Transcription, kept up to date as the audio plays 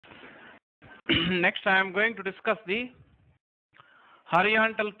Next, I am going to discuss the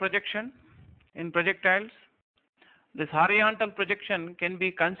horizontal projection in projectiles. This horizontal projection can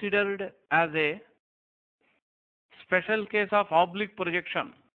be considered as a special case of oblique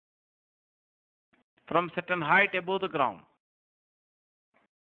projection from certain height above the ground.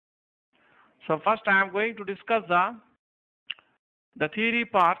 So first I am going to discuss the theory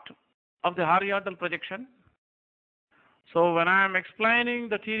part of the horizontal projection. So when I am explaining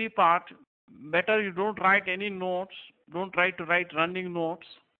the theory part, better you don't write any notes, don't try to write running notes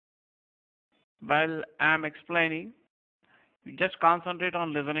while I am explaining. You just concentrate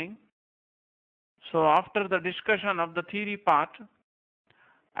on listening. So after the discussion of the theory part,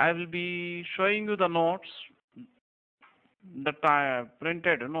 I will be showing you the notes, that I have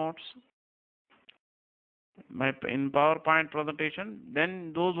printed notes in PowerPoint presentation.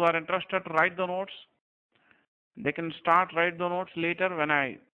 Then those who are interested to write the notes, they can write the notes later when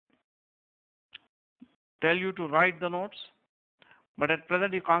I tell you to write the notes. But at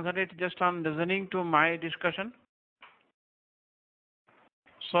present you concentrate just on listening to my discussion.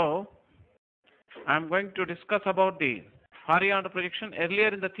 So I am going to discuss about the horizontal projection. Earlier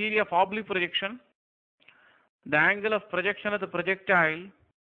in the theory of oblique projection, the angle of projection of the projectile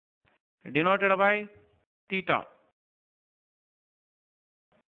denoted by theta.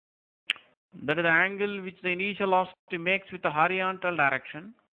 That is the angle which the initial velocity makes with the horizontal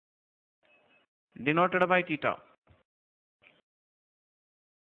direction, denoted by theta.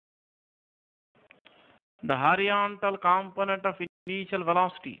 The horizontal component of initial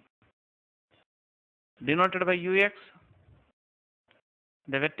velocity, denoted by ux.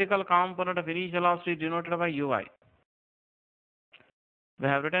 The vertical component of initial velocity denoted by ui. We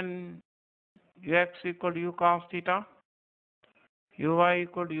have written ux equal to u cos theta, ui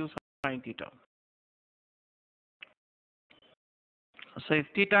equal to u sin theta. So if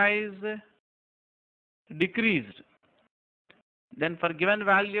theta is decreased, then for given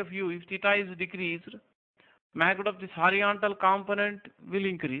value of u, if theta is decreased, magnitude of this horizontal component will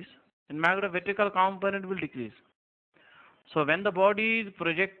increase and magnitude of vertical component will decrease. So when the body is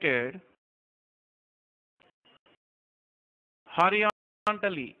projected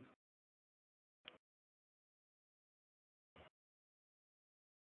horizontally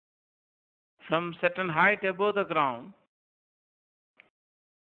from certain height above the ground,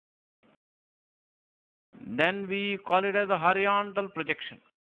 then we call it as a horizontal projection.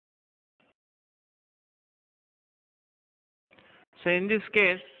 So in this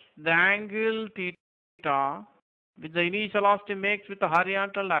case, the angle theta which the initial velocity makes with the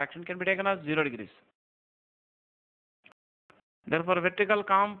horizontal direction can be taken as 0 degrees. Therefore, vertical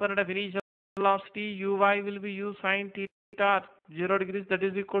component of initial velocity uy will be u sin theta at 0 degrees, that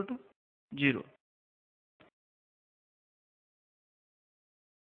is equal to 0.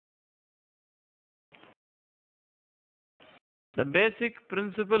 The basic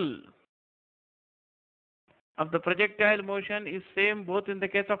principle of the projectile motion is same both in the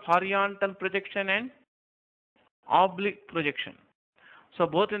case of horizontal projection and oblique projection. So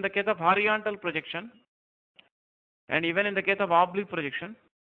both in the case of horizontal projection and even in the case of oblique projection,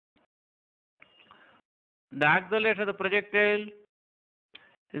 the acceleration of the projectile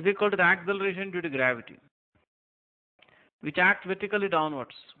is equal to the acceleration due to gravity, which acts vertically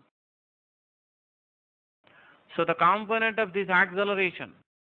downwards. So the component of this acceleration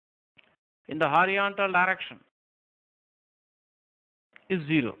in the horizontal direction is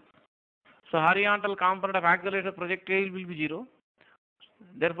 0. So horizontal component of accelerated projectile will be 0.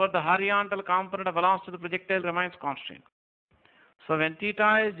 Therefore, the horizontal component of velocity of the projectile remains constant. So when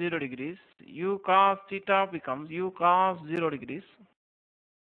theta is 0 degrees, u cos theta becomes u cos 0 degrees,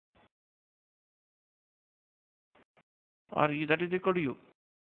 or that is equal to u.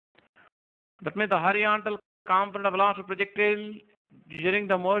 That means the horizontal component of velocity of projectile during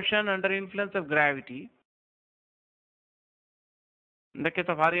the motion under influence of gravity, in the case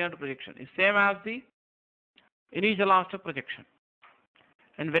of horizontal projection, is same as the initial velocity of projection.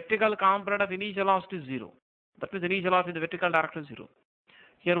 And vertical component of initial velocity is 0. That means initial velocity in the vertical direction is 0.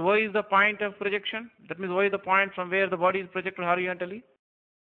 Here y is the point of projection. That means y is the point from where the body is projected horizontally.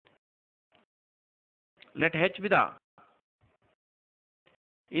 Let h be the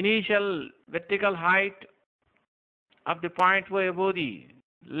initial vertical height of the point y above the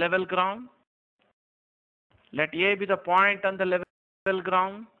level ground. Let a be the point on the level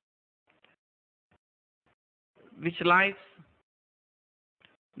ground which lies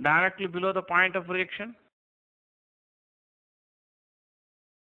directly below the point of projection.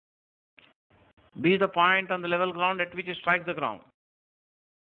 B is the point on the level ground at which it strikes the ground.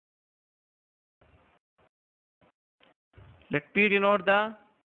 Let P denote the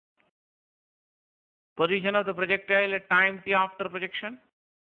Position of the projectile at time t after projection.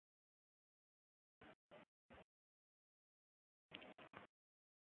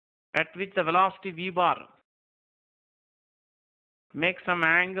 At which the velocity v bar makes some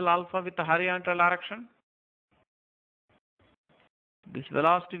angle alpha with the horizontal direction. This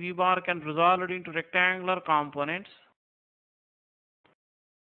velocity v bar can be resolved into rectangular components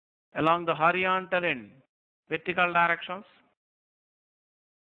along the horizontal and vertical directions.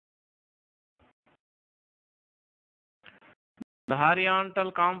 The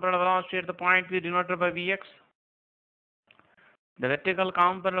horizontal component velocity at the point P is denoted by Vx. The vertical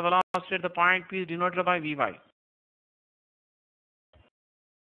component velocity at the point P is denoted by Vy.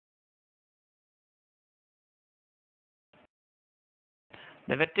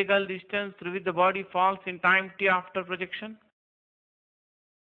 The vertical distance through which the body falls in time t after projection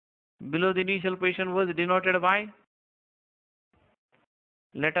below the initial position was denoted by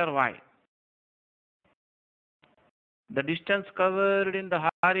letter Y. The distance covered in the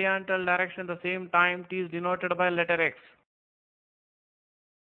horizontal direction at the same time t is denoted by letter X.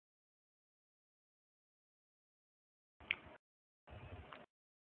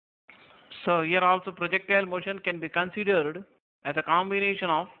 So here also projectile motion can be considered as a combination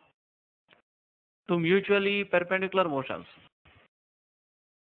of two mutually perpendicular motions.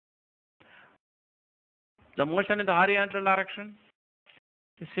 The motion in the horizontal direction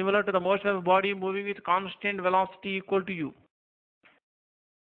is similar to the motion of a body moving with constant velocity equal to u.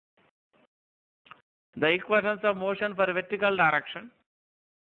 The equations of motion for a vertical direction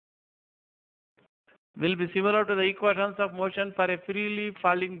will be similar to the equations of motion for a freely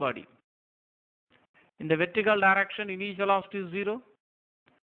falling body. In the vertical direction, initial velocity is 0.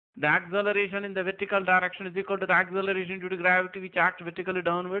 The acceleration in the vertical direction is equal to the acceleration due to gravity which acts vertically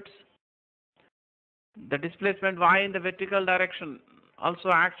downwards. The displacement y in the vertical direction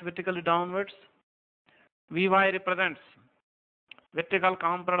also acts vertically downwards. Vy represents vertical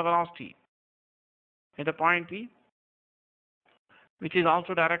component velocity at the point P, which is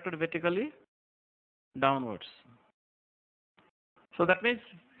also directed vertically downwards. So that means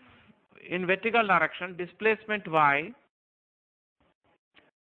in vertical direction, displacement y,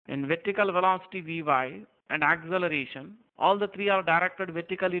 in vertical velocity Vy, and acceleration, all the three are directed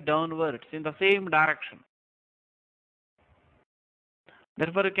vertically downwards in the same direction.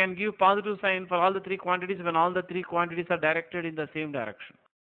 Therefore, you can give positive sign for all the three quantities when all the three quantities are directed in the same direction.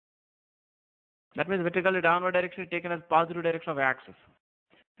 That means vertically downward direction is taken as positive direction of axis,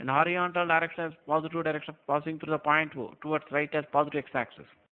 and horizontal direction as positive direction passing through the point O towards right as positive x-axis.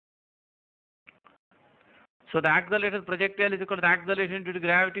 So the accelerated projectile is equal to the acceleration due to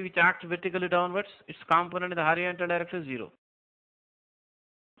gravity which acts vertically downwards. Its component in the horizontal direction is 0.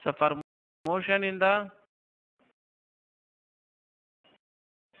 So for motion in the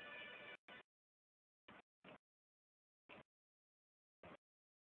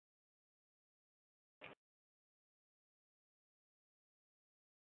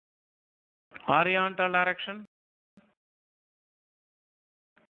horizontal direction,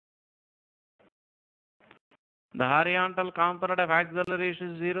 the horizontal component of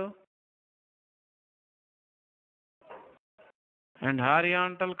acceleration is 0 and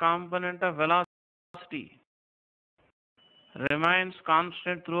horizontal component of velocity remains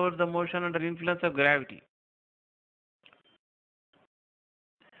constant throughout the motion under influence of gravity.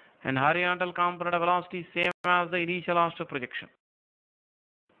 And horizontal component of velocity is same as the initial velocity of projection.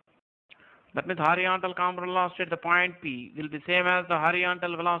 That means horizontal component velocity at the point P will be same as the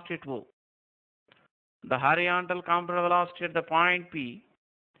horizontal velocity at O. The horizontal component velocity at the point P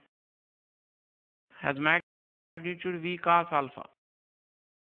has magnitude V cos alpha.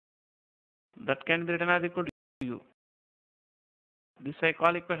 That can be written as equal to U. This I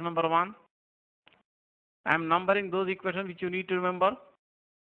call equation number 1. I am numbering those equations which you need to remember.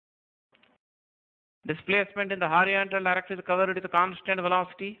 Displacement in the horizontal direction is covered with a constant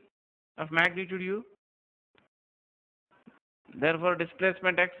velocity of magnitude U. Therefore,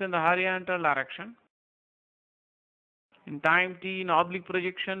 displacement x in the horizontal direction. In time t in oblique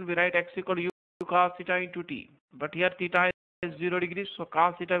projection, we write x equal to u cos theta into t. But here theta is 0 degrees, so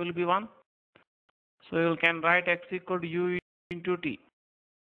cos theta will be 1. So you can write x equal to u into t.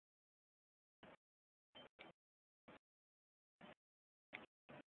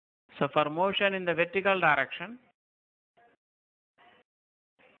 So for motion in the vertical direction,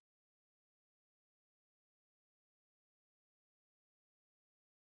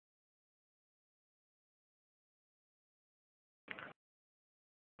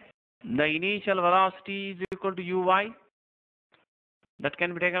 the initial velocity is equal to uy. That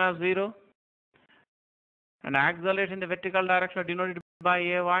can be taken as 0. And acceleration in the vertical direction are denoted by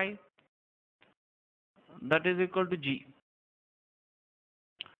ay. that is equal to g.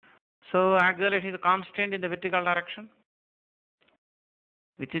 So acceleration is a constant in the vertical direction,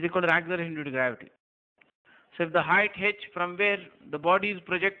 which is equal to acceleration due to gravity. So if the height h from where the body is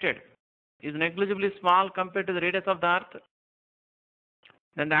projected is negligibly small compared to the radius of the earth,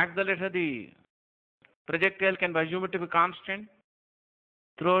 then the acceleration of the projectile can be assumed to be constant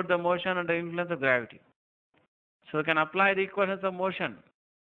throughout the motion under influence of gravity. So we can apply the equations of motion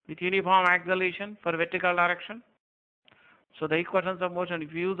with uniform acceleration for vertical direction. So the equations of motion,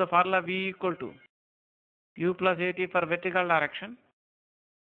 if you use the formula V equal to U plus AT for vertical direction,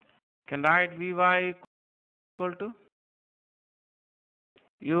 can write Vy equal to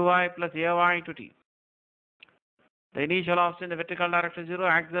Uy plus Ay into T. The initial velocity in the vertical direction is 0,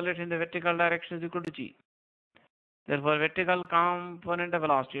 acceleration in the vertical direction is equal to g. Therefore, vertical component of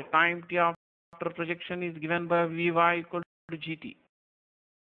velocity time t after projection is given by Vy equal to gt.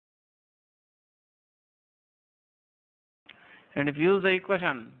 And if you use the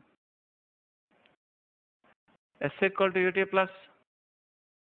equation S equal to ut plus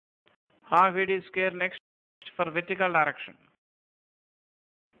half Vd square next for vertical direction,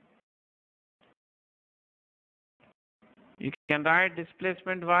 you can write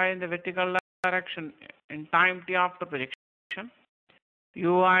displacement y in the vertical direction in time t after projection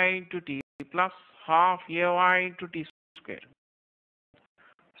ui into t plus half ay into t square.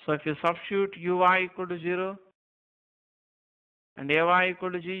 So if you substitute ui equal to 0 and ay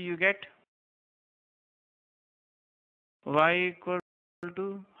equal to g, you get y equal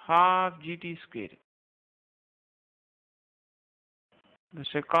to half gt square. This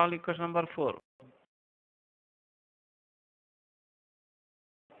is called equation number 4.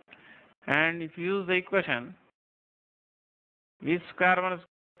 And if you use the equation v square 1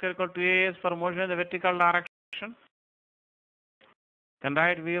 square equal to as for motion in the vertical direction, can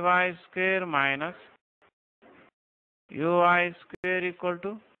write vy square minus ui square equal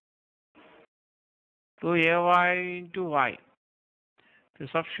to 2ay into y. To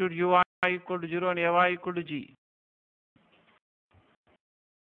substitute ui equal to 0 and ay equal to g.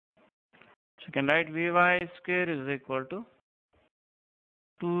 So you can write vy square is equal to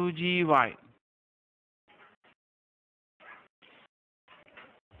 2gy.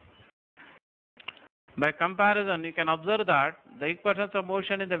 By comparison, you can observe that the equations of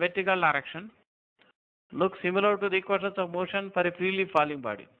motion in the vertical direction look similar to the equations of motion for a freely falling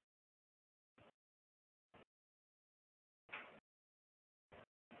body.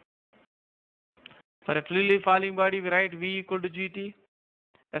 For a freely falling body, we write v equal to gt,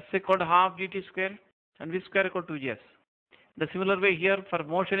 s equal to half gt square, and v square equal to gs. The similar way here, for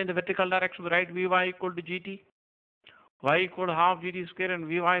motion in the vertical direction, we write vy equal to gt, y equal to half gt square, and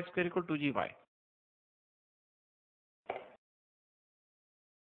vy square equal to gy.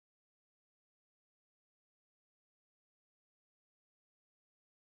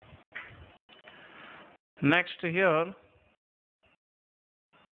 Next here,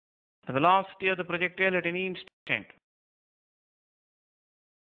 the velocity of the projectile at any instant.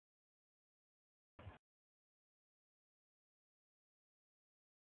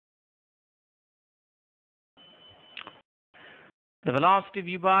 The velocity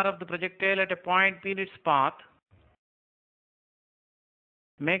v bar of the projectile at a point P in its path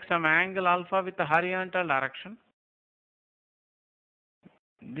makes some angle alpha with the horizontal direction.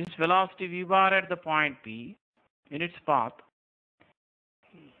 This velocity v bar at the point P in its path,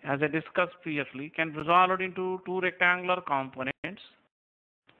 as I discussed previously, can be resolved into two rectangular components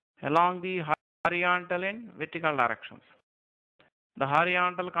along the horizontal and vertical directions. The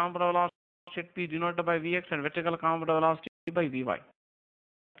horizontal component velocity at P denoted by Vx and vertical component velocity by Vy.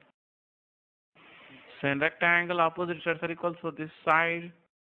 So in rectangle, opposite sides are equal, so this side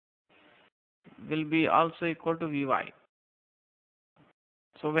will be also equal to Vy.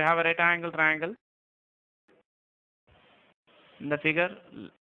 So we have a right angle triangle in the figure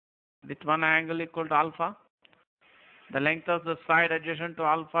with one angle equal to alpha. The length of the side adjacent to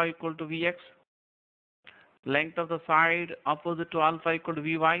alpha equal to Vx. Length of the side opposite to alpha equal to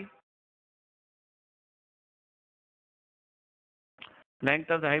Vy.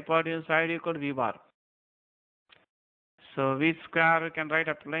 Length of the hypotenuse side equal to V bar. So V square we can write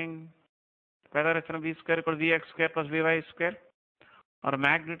applying whether it's V square equal to Vx square plus Vy square, or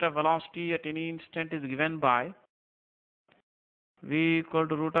magnitude of velocity at any instant is given by V equal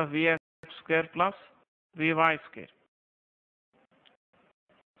to root of Vx square plus Vy square.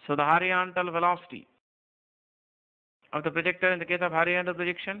 So the horizontal velocity of the projectile in the case of horizontal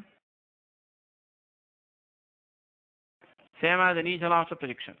projection, same as initial after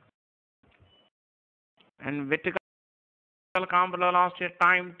projection. And vertical component velocity at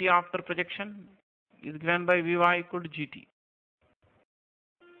time t after projection, is given by Vy equal to Gt.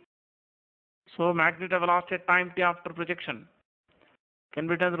 So magnitude of velocity at time t after projection can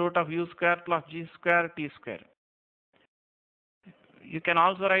be written root of u square plus g square t square. You can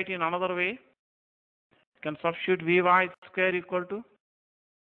also write in another way. You can substitute Vy square equal to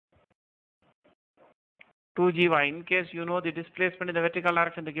 2gy. In case you know the displacement in the vertical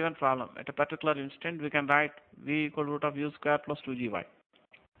direction in the given problem, at a particular instant, we can write v equal to root of u square plus 2gy.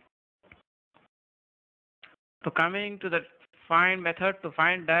 So coming to the method to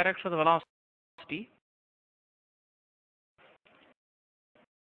find direction of the velocity,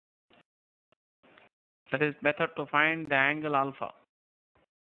 that is method to find the angle alpha.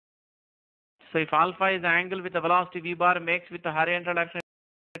 So if alpha is the angle with the velocity v bar makes with the horizontal direction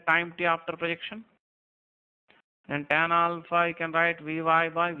at time t after projection, then tan alpha you can write Vy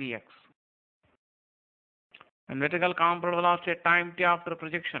by Vx. And vertical component velocity at time t after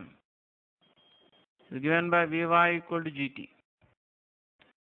projection is given by Vy equal to Gt.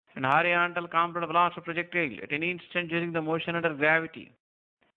 And horizontal component velocity of projectile at any instant during the motion under gravity,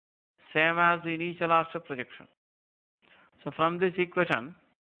 same as the initial velocity of projection. So from this equation,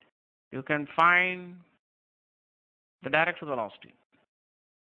 you can find the direction of velocity.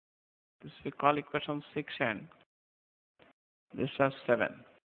 This we call equation 6 and this is 7.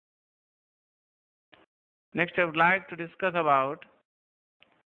 Next, I would like to discuss about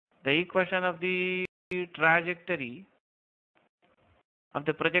the equation of the trajectory of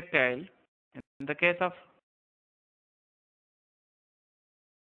the projectile in the case of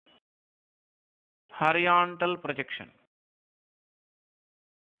horizontal projection.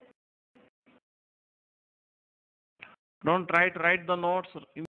 Don't try to write the notes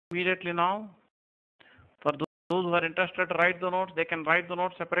immediately now. For those who are interested to write the notes, they can write the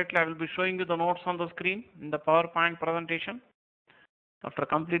notes separately. I will be showing you the notes on the screen in the PowerPoint presentation after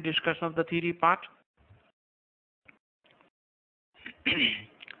complete discussion of the theory part.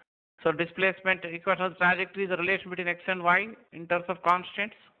 So displacement equation of trajectory is the relation between x and y in terms of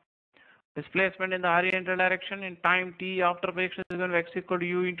constants. Displacement in the horizontal direction in time t after projection is given by x equal to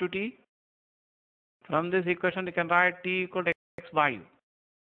u into t. From this equation, you can write t equal to x by u.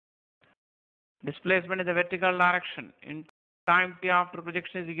 Displacement in the vertical direction in time t after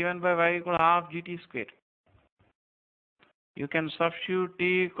projection is given by y equal to half gt square. You can substitute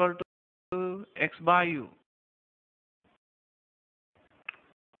t equal to x by u.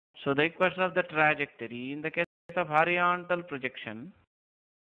 So the equation of the trajectory in the case of horizontal projection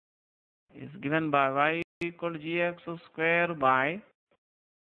is given by y equal to gx square by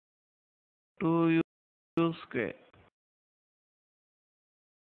 2u square.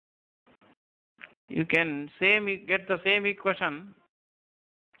 You can get the same equation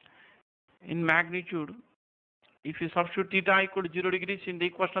in magnitude if you substitute theta equal to 0 degrees in the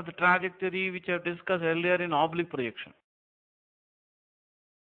equation of the trajectory which I have discussed earlier in oblique projection.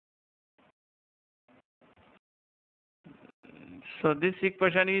 So this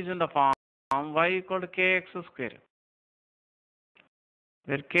equation is in the form y equal to kx square,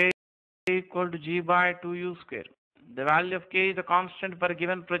 where k equal to g by 2u square. The value of k is the constant for a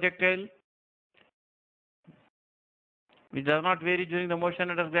given projectile which does not vary during the motion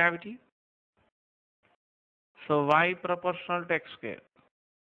under gravity. So y proportional to x square.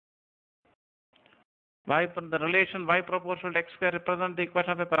 The relation y proportional to x square represents the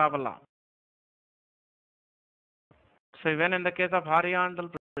equation of a parabola. So even in the case of horizontal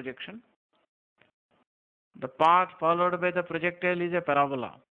projection, the path followed by the projectile is a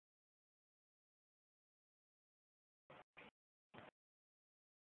parabola.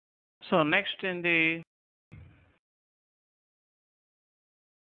 So next in the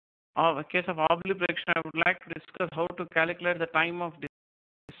case of oblique projection, I would like to discuss how to calculate the time of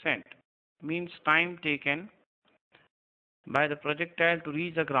descent. Means time taken by the projectile to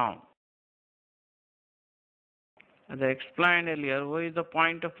reach the ground. As I explained earlier, O is the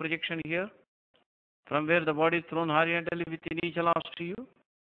point of projection here, from where the body is thrown horizontally with initial velocity u.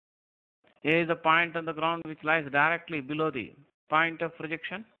 A is the point on the ground which lies directly below the point of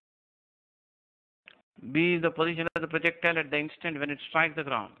projection. B is the position of the projectile at the instant when it strikes the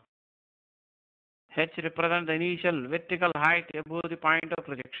ground. H represents the initial vertical height above the point of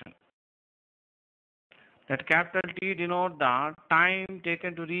projection. That capital T denotes the time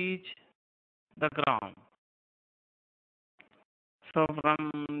taken to reach the ground. So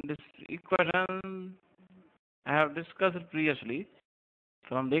from this equation I have discussed previously,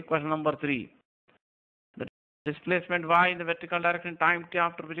 from the equation number 3, the displacement y in the vertical direction time t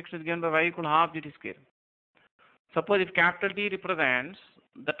after projection is given by y equal to half gt square. Suppose if capital T represents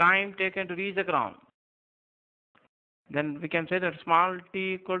the time taken to reach the ground, then we can say that small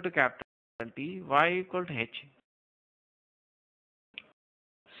t equal to capital T, y equal to h.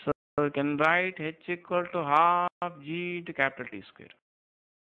 So we can write h equal to half g into capital T square.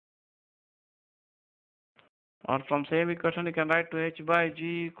 Or from same equation you can write to h by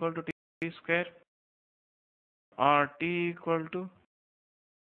g equal to t square, or t equal to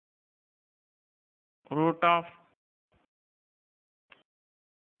root of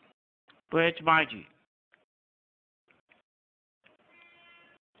 2h by g.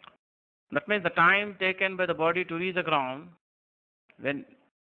 That means the time taken by the body to reach the ground when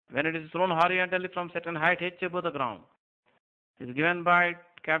it is thrown horizontally from certain height h above the ground is given by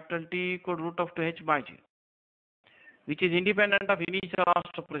capital T equal to root of 2h by g, which is independent of initial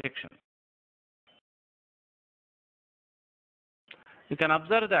velocity of projection. You can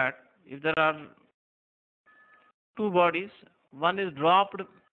observe that if there are two bodies, one is dropped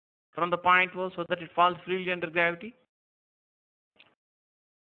from the point O so that it falls freely under gravity,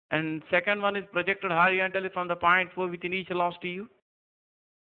 and second one is projected horizontally from the point O with initial velocity u,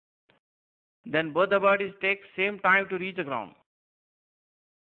 then both the bodies take same time to reach the ground,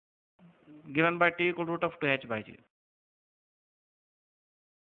 given by T equal to root of 2h by g.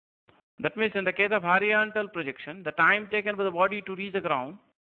 That means in the case of horizontal projection, the time taken by the body to reach the ground,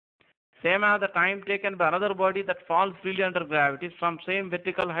 same as the time taken by another body that falls freely under gravity from same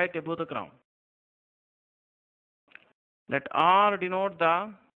vertical height above the ground. Let R denote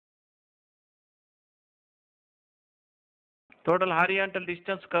the total horizontal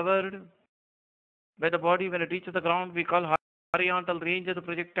distance covered by the body when it reaches the ground. We call horizontal range of the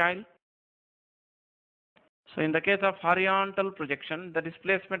projectile. So in the case of horizontal projection, the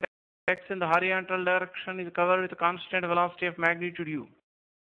displacement x in the horizontal direction is covered with a constant velocity of magnitude u.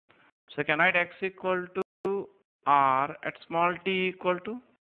 So you can write x equal to r at small t equal to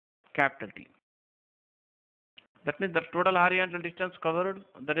capital T. That means the total horizontal distance covered,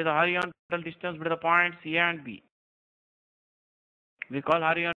 that is the horizontal distance between the points A and B, we call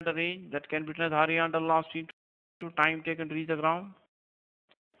horizontal range. That can be written as horizontal velocity to time taken to reach the ground,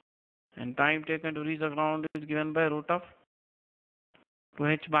 and time taken to reach the ground is given by root of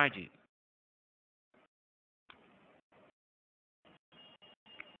 2h by g.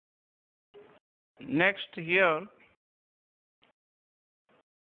 Next here,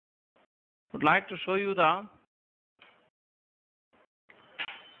 would like to show you the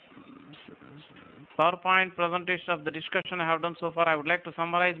PowerPoint presentation of the discussion I have done so far. I would like to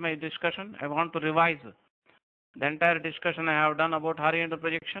summarize my discussion. I want to revise the entire discussion I have done about horizontal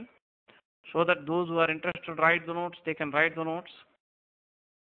projection, so that those who are interested to write the notes, they can write the notes.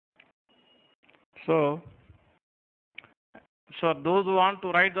 So those who want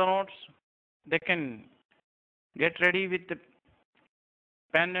to write the notes, they can get ready with the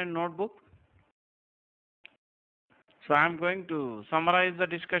pen and notebook. So I am going to summarize the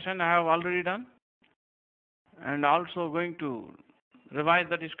discussion I have already done, and also going to revise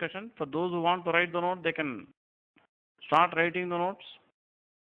the discussion. For those who want to write the note, they can start writing the notes.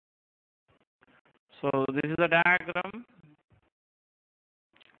 So this is the diagram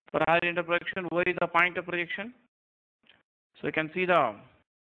for horizontal projection. Where is the point of projection? So you can see the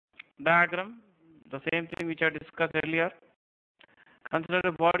diagram, the same thing which I discussed earlier. Consider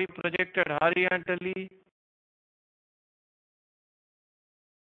a body projected horizontally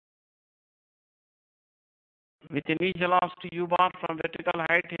with initial velocity u bar from vertical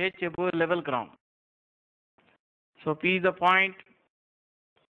height h above level ground. So P is the point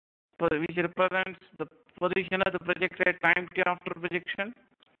which represents the position of the projected time t after projection.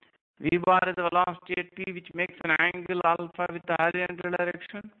 V bar is the velocity at P, which makes an angle alpha with the horizontal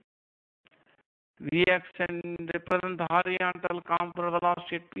direction. Vx and represent the horizontal component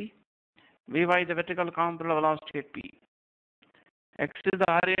velocity at P. Vy is the vertical component velocity at P. X is the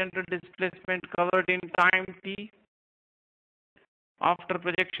horizontal displacement covered in time t after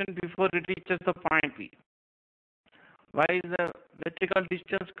projection before it reaches the point P. Y is the vertical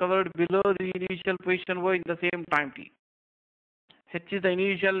distance covered below the initial position O in the same time t. H is the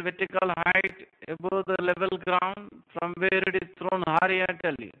initial vertical height above the level ground from where it is thrown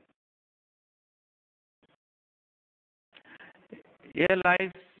horizontally.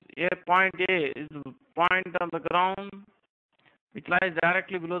 Point A is the point on the ground which lies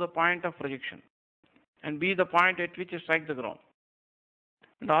directly below the point of projection, and B is the point at which it strikes the ground,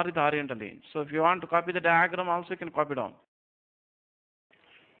 and R is the horizontal range. So if you want to copy the diagram also, you can copy down.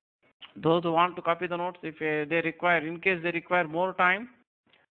 Those who want to copy the notes, if they require, in case they require more time,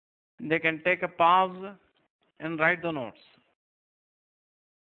 they can take a pause and write the notes.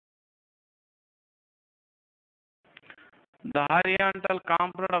 The horizontal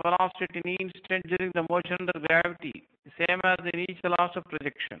component of velocity at an instant during the motion under gravity, same as the initial velocity of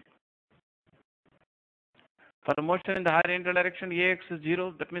projection. For motion in the horizontal direction, Ax is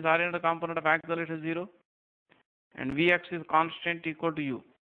 0. That means horizontal component of acceleration is 0. And Vx is constant equal to u.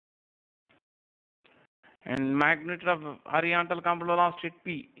 And magnitude of horizontal component velocity at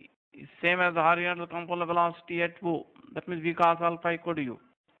P is same as the horizontal component velocity at O. That means V cos alpha equal to u.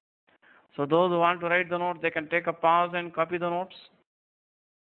 So those who want to write the notes, they can take a pause and copy the notes.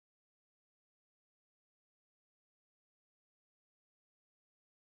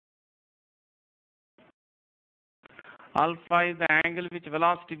 Alpha is the angle which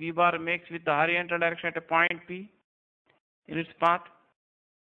velocity v bar makes with the horizontal direction at a point P in its path.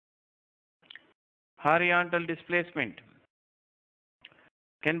 Horizontal displacement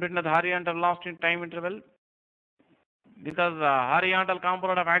can be written as horizontal velocity in time interval, because the horizontal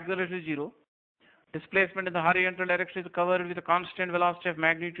component of acceleration is 0. Displacement in the horizontal direction is covered with a constant velocity of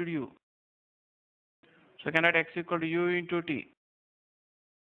magnitude u. So you can write x equal to u into t.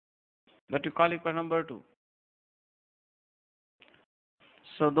 That you call equation number 2.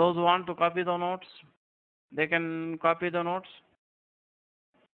 So those who want to copy the notes, they can copy the notes.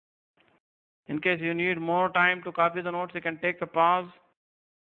 In case you need more time to copy the notes, you can take a pause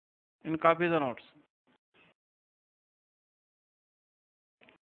and copy the notes.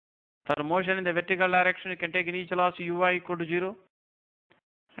 For motion in the vertical direction, you can take initial velocity uy equal to 0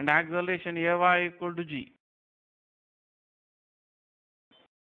 and acceleration ay equal to g.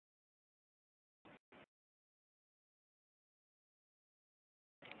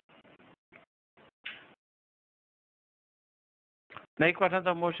 The equations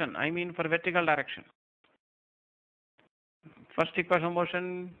of motion, I mean for vertical direction. First equation of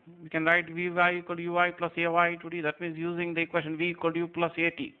motion, we can write Vy equal to Uy plus Ay to t. That means using the equation V equal to U plus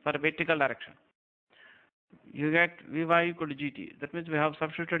At for vertical direction. You get Vy equal to Gt. That means we have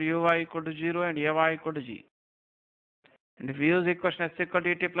substituted Uy equal to 0 and Ay equal to G. And if we use the equation S equal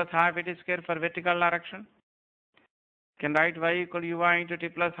to T plus half At square for vertical direction, you can write Y equal to Uy into T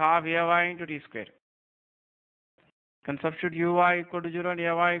plus half Ay into T square. You can substitute Uy equal to 0 and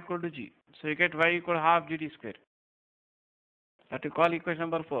Ay equal to G. So you get Y equal to half Gt square. That we call equation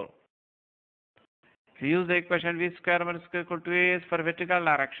number 4. If you use the equation V square minus square equal to As for vertical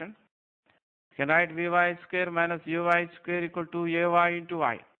direction, you can write Vy square minus Uy square equal to Ay into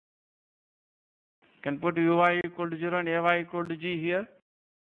Y. You can put Uy equal to 0 and Ay equal to G here.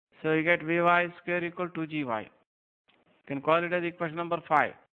 So you get Vy square equal to Gy. You can call it as equation number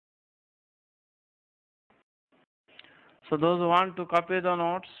 5. So those who want to copy the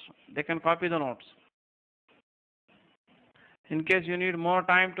notes, they can copy the notes. In case you need more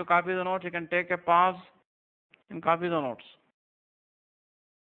time to copy the notes, you can take a pause and copy the notes.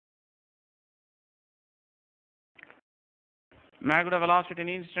 Magnitude of velocity in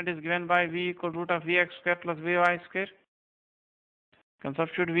instant is given by V equal to root of Vx square plus Vy square. You can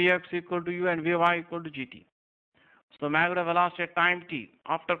substitute Vx equal to U and Vy equal to Gt. So magnitude of velocity at time t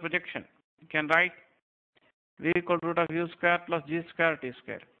after projection, you can write V equal to root of U square plus G square T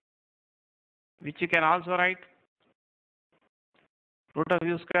square, which you can also write root of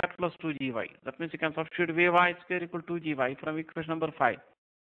U square plus 2Gy. That means you can substitute Vy square equal to 2Gy from equation number 5.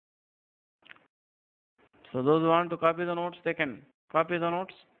 So those who want to copy the notes, they can copy the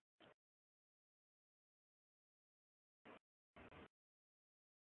notes.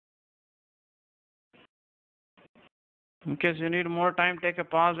 In case you need more time, take a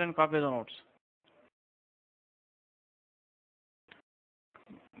pause and copy the notes.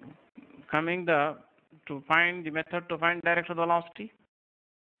 Coming to find the method to find direction of velocity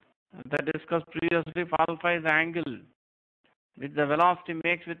that discussed previously. If alpha is the angle which the velocity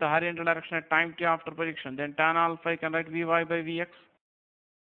makes with the horizontal direction at time t after projection, then tan alpha you can write Vy by Vx.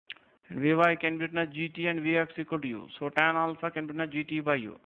 And Vy can be written as Gt and Vx equal to U. So tan alpha can be written as Gt by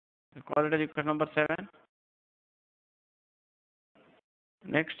U. We call it as equation number 7.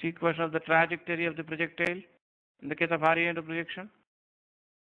 Next equation of the trajectory of the projectile in the case of horizontal projection.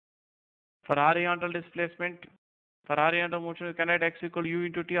 For horizontal displacement, for horizontal motion, you can write x equal to u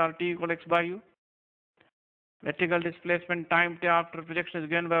into t or t equal x by u. Vertical displacement time t after projection is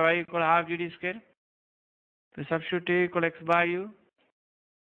given by y equal half Gt square. We substitute t equal x by u.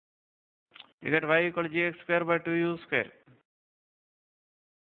 You get y equal to gx square by 2u square,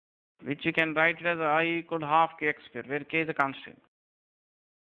 which you can write it as I equal to half kx square, where k is a constant.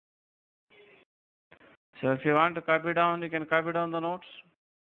 So if you want to copy down, you can copy down the notes.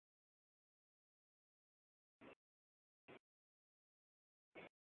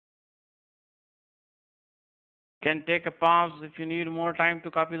 Can take a pause if you need more time to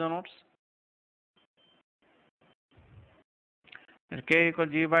copy the notes. K equal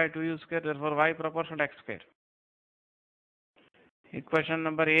g by 2u square, therefore y proportional to x square. Equation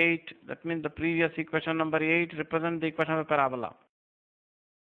number 8, that means the previous equation number 8 represents the equation of a parabola.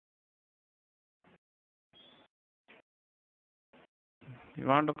 You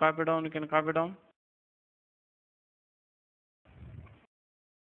want to copy down, you can copy down.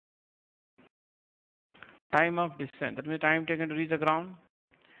 Time of descent, that means time taken to reach the ground.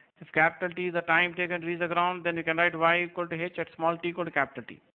 If capital T is the time taken to reach the ground, then you can write y equal to h at small t equal to capital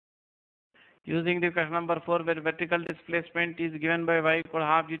T. Using the equation number 4, where vertical displacement is given by y equal to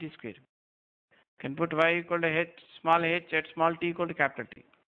half gt square. You can put y equal to h, small h at small t equal to capital T.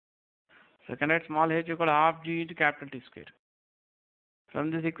 So you can write small h equal to half g into capital T square. From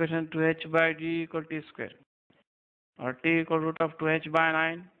this equation, 2h by g equal to t square, or t equal root of 2h by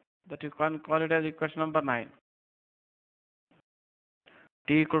 9, that you can call it as equation number 9.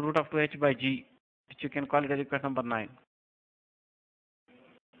 T equal root of 2h by g, which you can call it as equation number 9.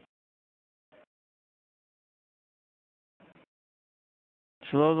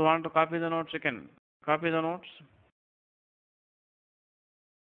 So those who want to copy the notes, you can copy the notes.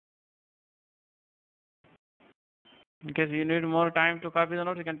 In case you need more time to copy the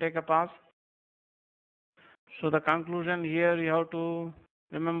notes, you can take a pause. So the conclusion here you have to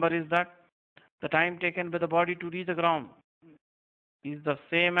remember is that the time taken by the body to reach the ground is the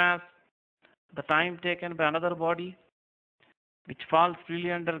same as the time taken by another body which falls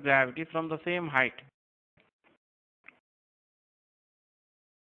freely under gravity from the same height.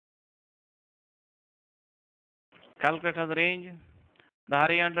 Calculate as range. The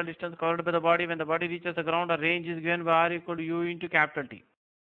horizontal distance covered by the body when the body reaches the ground, a range is given by r equal to u into capital T.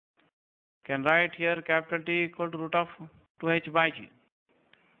 Can write here capital T equal to root of 2h by g.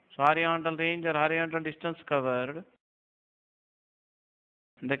 So horizontal range or horizontal distance covered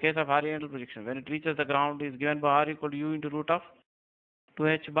in the case of horizontal projection when it reaches the ground is given by r equal to u into root of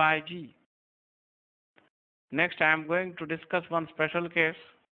 2h by g. Next I am going to discuss one special case.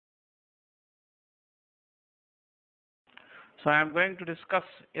 So I am going to discuss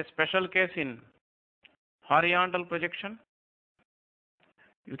a special case in horizontal projection.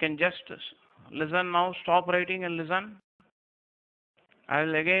 You can just listen now, stop writing and listen. I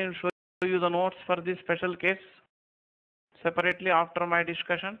will again show you the notes for this special case separately after my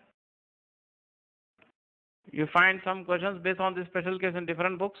discussion. You find some questions based on this special case in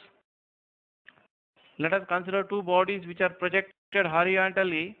different books. Let us consider two bodies which are projected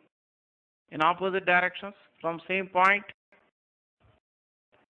horizontally in opposite directions from same point.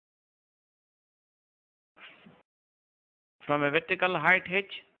 From a vertical height h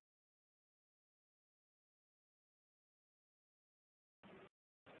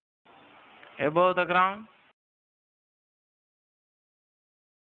above the ground.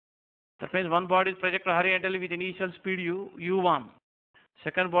 That means one body is projected horizontally with initial speed u1.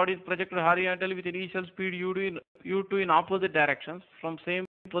 Second body is projected horizontally with initial speed u2 in opposite directions from same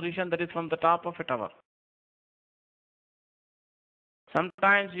position, that is from the top of a tower.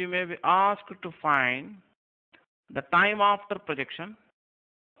 Sometimes you may be asked to find the time after projection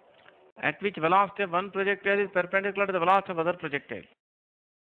at which velocity of one projectile is perpendicular to the velocity of other projectile.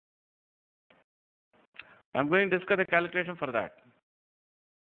 I am going to discuss the calculation for that.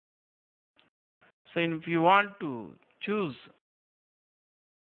 So if you want to choose,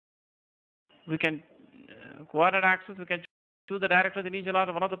 we can coordinate axis, we can choose the direction of the initial velocity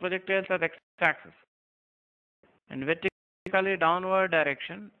of one of the projectiles as x-axis and vertically downward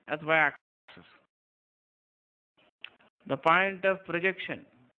direction as y-axis. The point of projection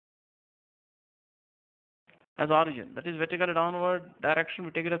as origin, that is vertically downward direction,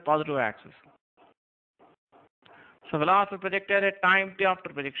 we take it as positive axis. So velocity of projectile at time t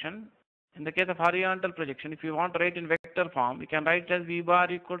after projection. In the case of horizontal projection, if you want to write in vector form, you can write as v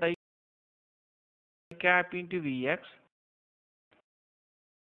bar equal to I cap into Vx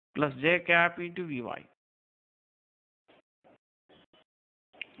plus j cap into Vy.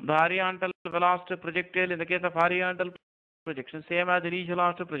 The horizontal velocity of projectile in the case of horizontal projection same as the initial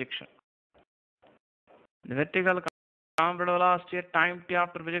velocity of projection. The vertical component velocity at time t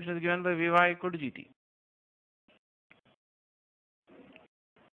after projection is given by Vy equal to gt.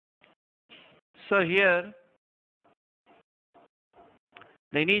 So here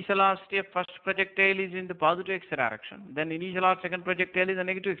the initial velocity of first projectile is in the positive x direction, then initial velocity of second projectile is in the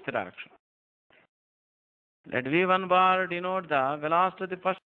negative x direction. Let V1 bar denote the velocity of the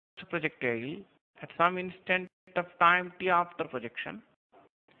first projectile at some instant of time t after projection,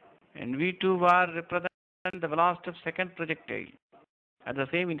 and V2 bar represent the velocity of second projectile at the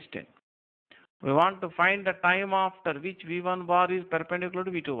same instant. We want to find the time after which V1 bar is perpendicular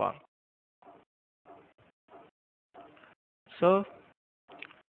to V2 bar. So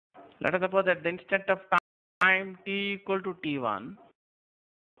let us suppose that the instant of time t equal to t1,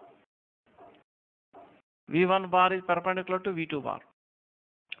 v1 bar is perpendicular to v2 bar.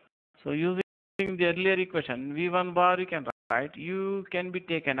 So using the earlier equation, v1 bar you can write, u can be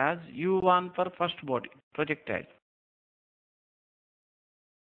taken as u1 for first body, projectile.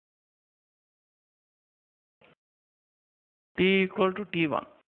 T equal to t1,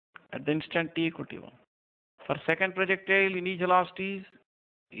 at the instant t equal to t1. For second projectile, initial velocity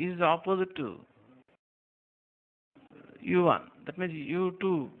is opposite to u1. That means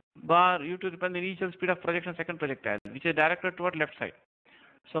u2 bar, u2 depends on the initial speed of projection second projectile, which is directed toward left side.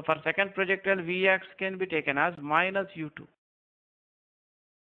 So for second projectile, Vx can be taken as minus u2,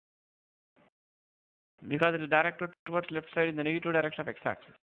 because it is directed towards left side in the negative direction of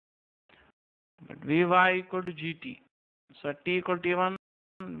x-axis. But Vy equal to gt. So at t equal to t1,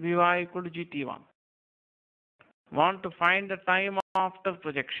 Vy equal to gt1. Want to find the time after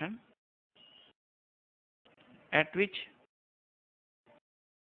projection at which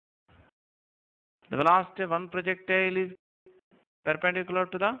the velocity of one projectile is perpendicular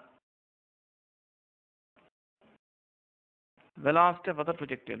to the velocity of other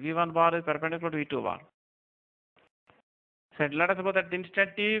projectile. V1 bar is perpendicular to V2 bar. So let us suppose that the instant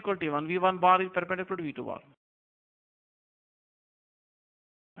t equal to t1, V1 bar is perpendicular to V2 bar.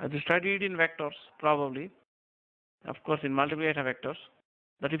 As you studied in vectors, probably, of course in multiplication of vectors,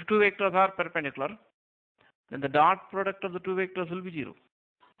 that if two vectors are perpendicular, then the dot product of the two vectors will be 0.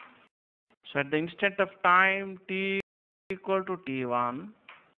 So at the instant of time t equal to t1,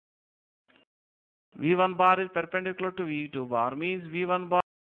 v1 bar is perpendicular to v2 bar, means v1 bar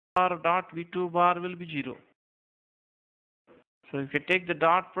dot v2 bar will be 0. So if you take the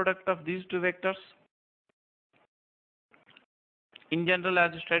dot product of these two vectors, in general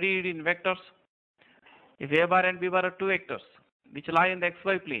as studied in vectors, if a bar and b bar are two vectors which lie in the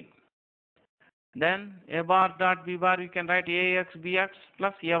xy plane, then a bar dot b bar you can write ax bx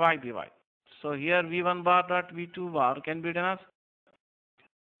plus ay by. So here v1 bar dot v2 bar can be written as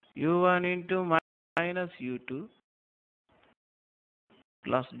u1 into minus u2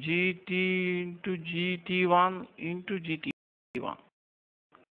 plus gt into gt1 into gt1.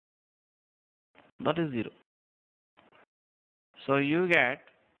 That is 0. So you get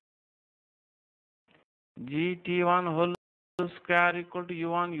gt1 whole square equal to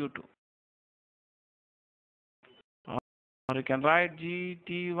u1 u2. Or you can write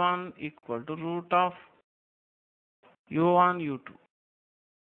gt1 equal to root of u1 u2.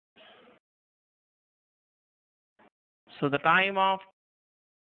 So the time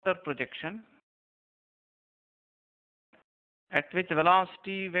after projection at which the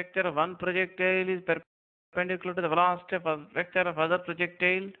velocity vector of one projectile is perpendicular to the velocity of a vector of other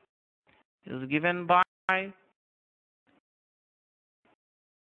projectile is given by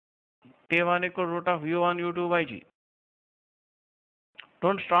t1 equal to root of u1 u2 by g.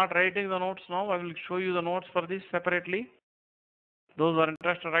 Don't start writing the notes now. I will show you the notes for this separately. Those who are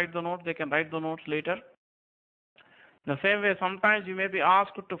interested to write the notes, they can write the notes later. The same way, sometimes you may be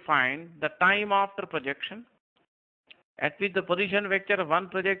asked to find the time after projection at which the position vector of one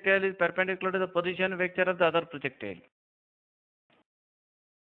projectile is perpendicular to the position vector of the other projectile.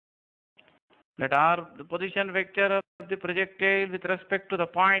 Let R, the position vector of the projectile with respect to the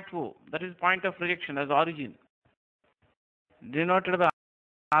point O, that is point of projection as origin, denoted by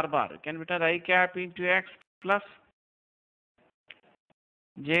R bar, can be written I cap into x plus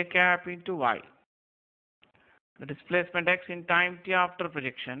j cap into y. The displacement x in time t after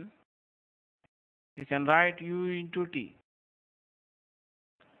projection, you can write u into t.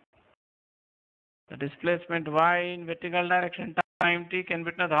 The displacement y in vertical direction time t can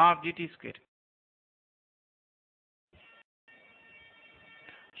be written as half gt square.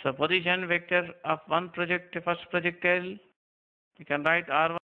 So position vector of one first projectile, you can write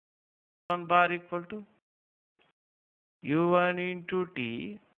r1 bar equal to u1 into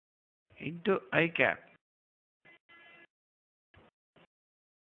t into I cap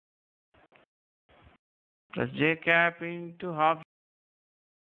plus j cap into half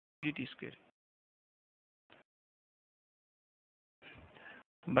gt square.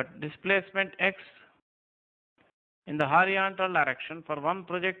 But displacement x in the horizontal direction for one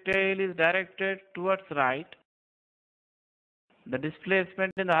projectile is directed towards right. The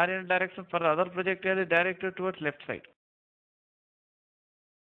displacement in the horizontal direction for the other projectile is directed towards left side.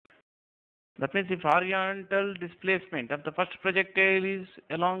 That means if horizontal displacement of the first projectile is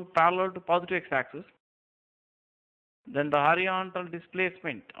along parallel to positive x-axis, then the horizontal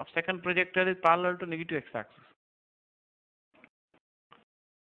displacement of second projectile is parallel to negative x-axis.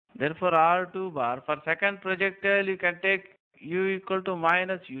 Therefore, R2 bar for second projectile you can take u equal to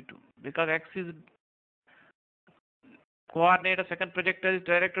minus u2 because x is coordinate of second projectile is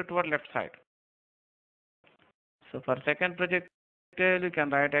directed toward left side. So for second projectile, you can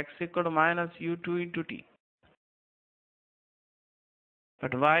write x equal to minus u2 into t.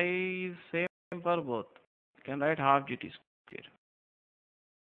 But y is same for both. You can write half gt square.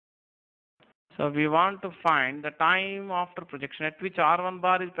 So we want to find the time after projection at which R1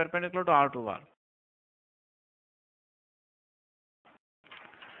 bar is perpendicular to R2 bar.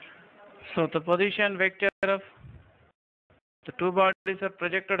 So the position vector of the two bodies are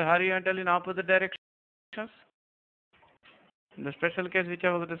projected horizontally in opposite directions. In the special case which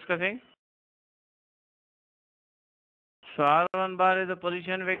I was discussing. So R1 bar is the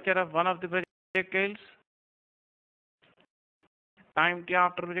position vector of one of the projectiles, time t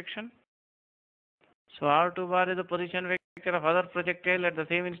after projection. So R2 bar is the position vector of other projectile at the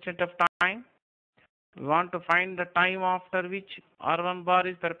same instant of time. We want to find the time after which R1 bar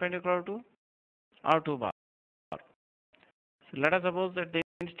is perpendicular to R2 bar. So let us suppose that the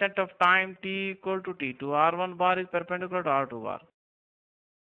instant of time t equal to t2, R1 bar is perpendicular to R2 bar.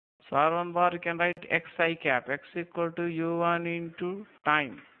 So R1 bar you can write xi cap, x equal to u1 into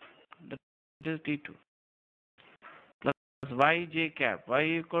time, that is t2, plus yj cap, y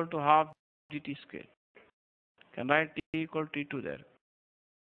equal to half gt square. You can write t equal to t2 there.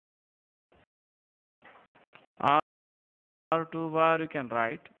 R2 bar you can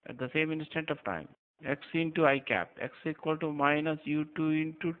write at the same instant of time, x into I cap, x equal to minus u2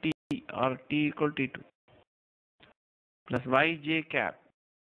 into t, or t equal to t2, plus yj cap,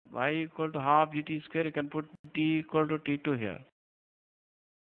 y equal to half gt square. You can put t equal to t2 here.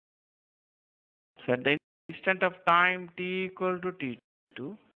 So at the instant of time t equal to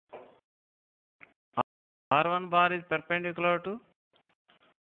t2, R1 bar is perpendicular to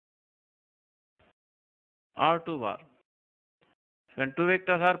R2 bar. When two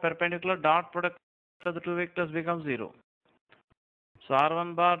vectors are perpendicular, dot product of the two vectors becomes 0. So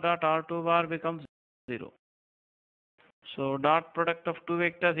R1 bar dot R2 bar becomes 0. So dot product of two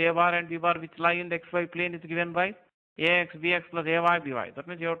vectors A bar and B bar which lie in the xy plane is given by AX BX plus AY BY. That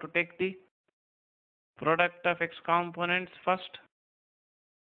means you have to take the product of x components first.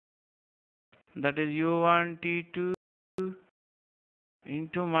 That is U1 T2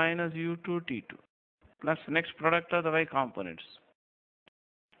 into minus U2 T2 plus next product of the y components.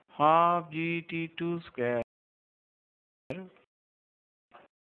 Half GT2 square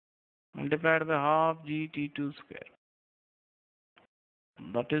multiplied by half GT2 square.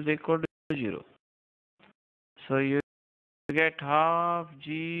 That is equal to 0. So you get half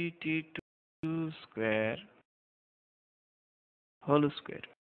GT2 square whole square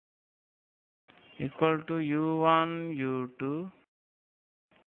equal to U1 U2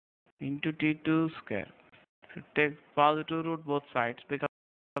 into T2 square. So take positive root both sides because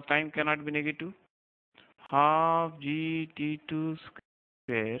time cannot be negative. Half GT2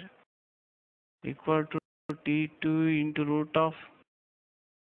 square equal to T2 into root of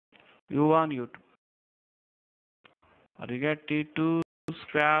U1 U2. Or you get T2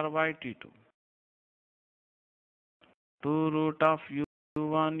 square by T2. 2 root of U1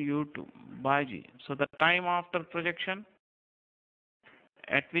 U2 by G. So the time after projection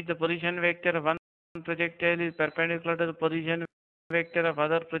at which the position vector of one projectile is perpendicular to the position vector of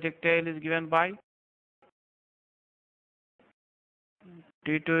other projectile is given by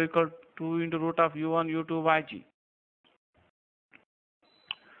T2 equal to 2 into root of U1 U2 by G.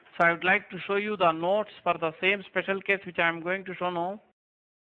 So I would like to show you the notes for the same special case which I am going to show now.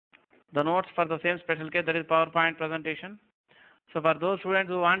 The notes for the same special case, that is PowerPoint presentation. So for those students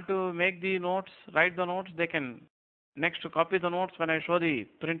who want to make the notes, write the notes, they can next copy the notes when I show the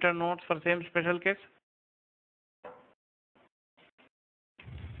printed notes for same special case.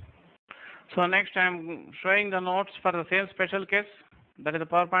 So next I am showing the notes for the same special case, that is the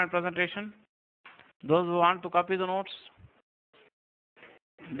PowerPoint presentation. Those who want to copy the notes,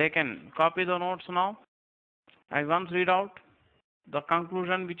 they can copy the notes now. I once read out the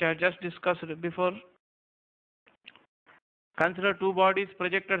conclusion which I just discussed before. Consider two bodies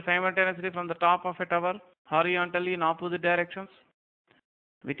projected simultaneously from the top of a tower horizontally in opposite directions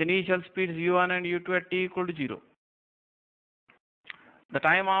with initial speeds u1 and u2 at t equal to 0. The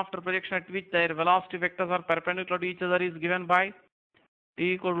time after projection at which their velocity vectors are perpendicular to each other is given by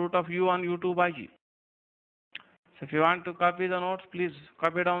t equal to root of u1 u2 by g. So if you want to copy the notes, please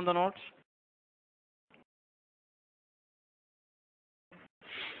copy down the notes.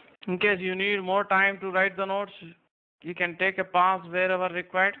 In case you need more time to write the notes, you can take a pause wherever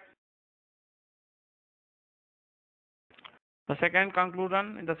required. The second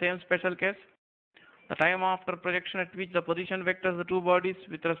conclusion in the same special case, the time after projection at which the position vectors the two bodies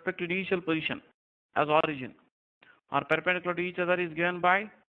with respect to initial position as origin are perpendicular to each other is given by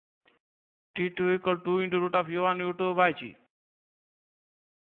T2 equal 2 into root of U1 U2 by G.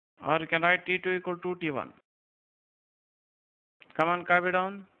 Or you can write T2 equal to T1. Come on, copy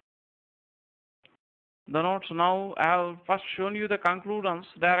down the notes. Now I have first shown you the conclusions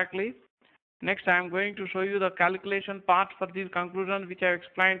directly. Next I am going to show you the calculation part for these conclusions which I have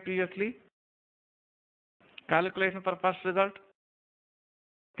explained previously. Calculation for first result.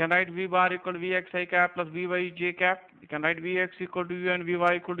 You can write V bar equal to Vx I cap plus Vy j cap. You can write Vx equal to U and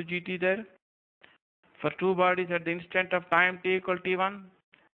Vy equal to Gt there. For two bodies at the instant of time t equal to T1,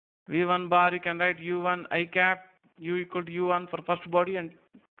 V1 bar you can write U1 I cap, U equal to U1 for first body and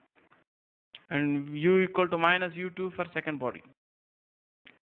U equal to minus U2 for second body.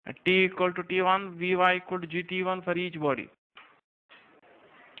 At t equal to T1, Vy equal to Gt1 for each body.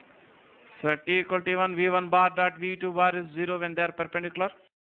 So at t equal to T1, V1 bar dot V2 bar is 0 when they are perpendicular.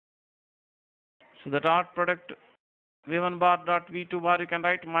 So the dot product V1 bar dot V2 bar you can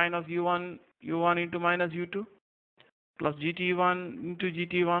write minus U1 into minus U2 plus Gt1 into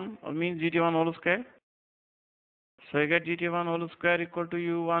Gt1, or means Gt1 whole square. So you get Gt1 whole square equal to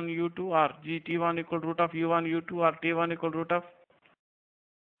U1 U2, or Gt1 equal to root of U1 U2, or T1 equal to root of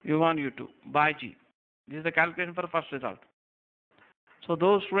U1 U2 by G. This is the calculation for first result. So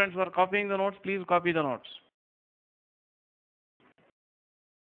those students who are copying the notes, please copy the notes.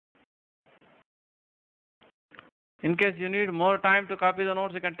 In case you need more time to copy the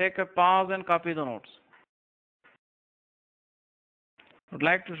notes, you can take a pause and copy the notes. I would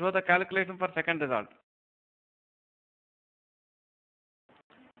like to show the calculation for second result.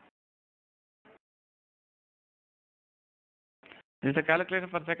 This is the calculation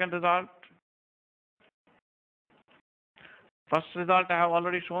for second result. First result I have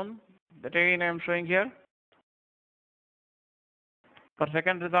already shown, that again I am showing here. For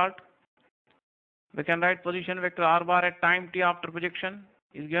second result, we can write position vector r bar at time t after projection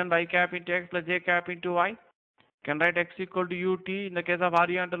is given by cap into x plus j cap into y. Can write x equal to ut in the case of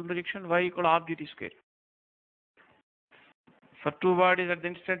horizontal projection, y equal to half gt square. For two bodies at the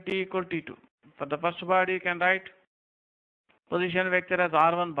instant t equal to t2. For the first body, you can write position vector as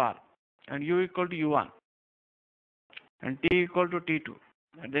r1 bar and u equal to u1 and t equal to t2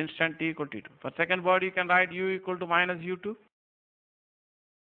 at the instant t equal to t2. For second body, you can write u equal to minus u2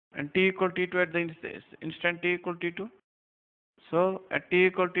 and t equal to t2 at the instant t equal to t2. So at t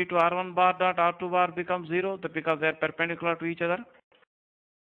equal to t2, r1 bar dot r2 bar becomes 0 because they are perpendicular to each other.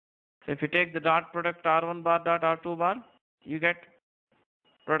 So if you take the dot product r1 bar dot r2 bar, you get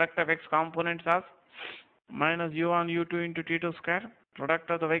product of x components as minus u1 u2 into t2 square. Product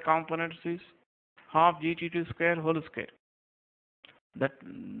of the y components is half gt2 square whole square. That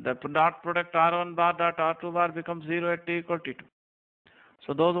the dot product r1 bar dot r2 bar becomes 0 at t equal to t2.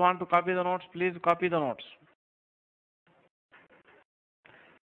 So those who want to copy the notes, please copy the notes.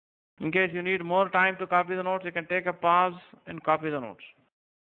 In case you need more time to copy the notes, you can take a pause and copy the notes.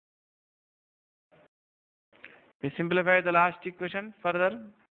 We simplify the last equation further.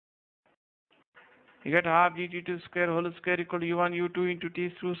 You get half gt2 square whole square equal to u1 u2 into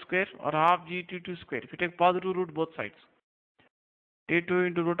t2 square, or half gt2 square. If you take positive root both sides, t2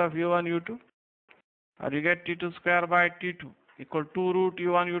 into root of u1 u2, or you get t2 square by t2 equal to 2 root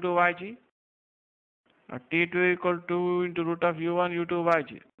u1 u2 by g, or t2 equal to 2 into root of u1 u2 by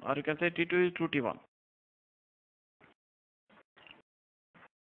g, or you can say t2 is 2t1.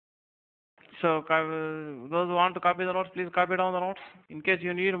 So those who want to copy the notes, please copy down the notes. In case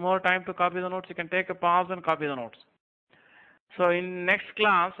you need more time to copy the notes, you can take a pause and copy the notes. So in next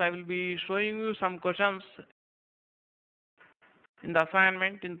class, I will be showing you some questions in the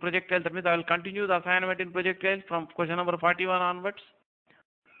assignment in projectile. That means I will continue the assignment in projectile from question number 41 onwards,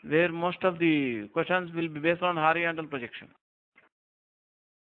 where most of the questions will be based on horizontal projection.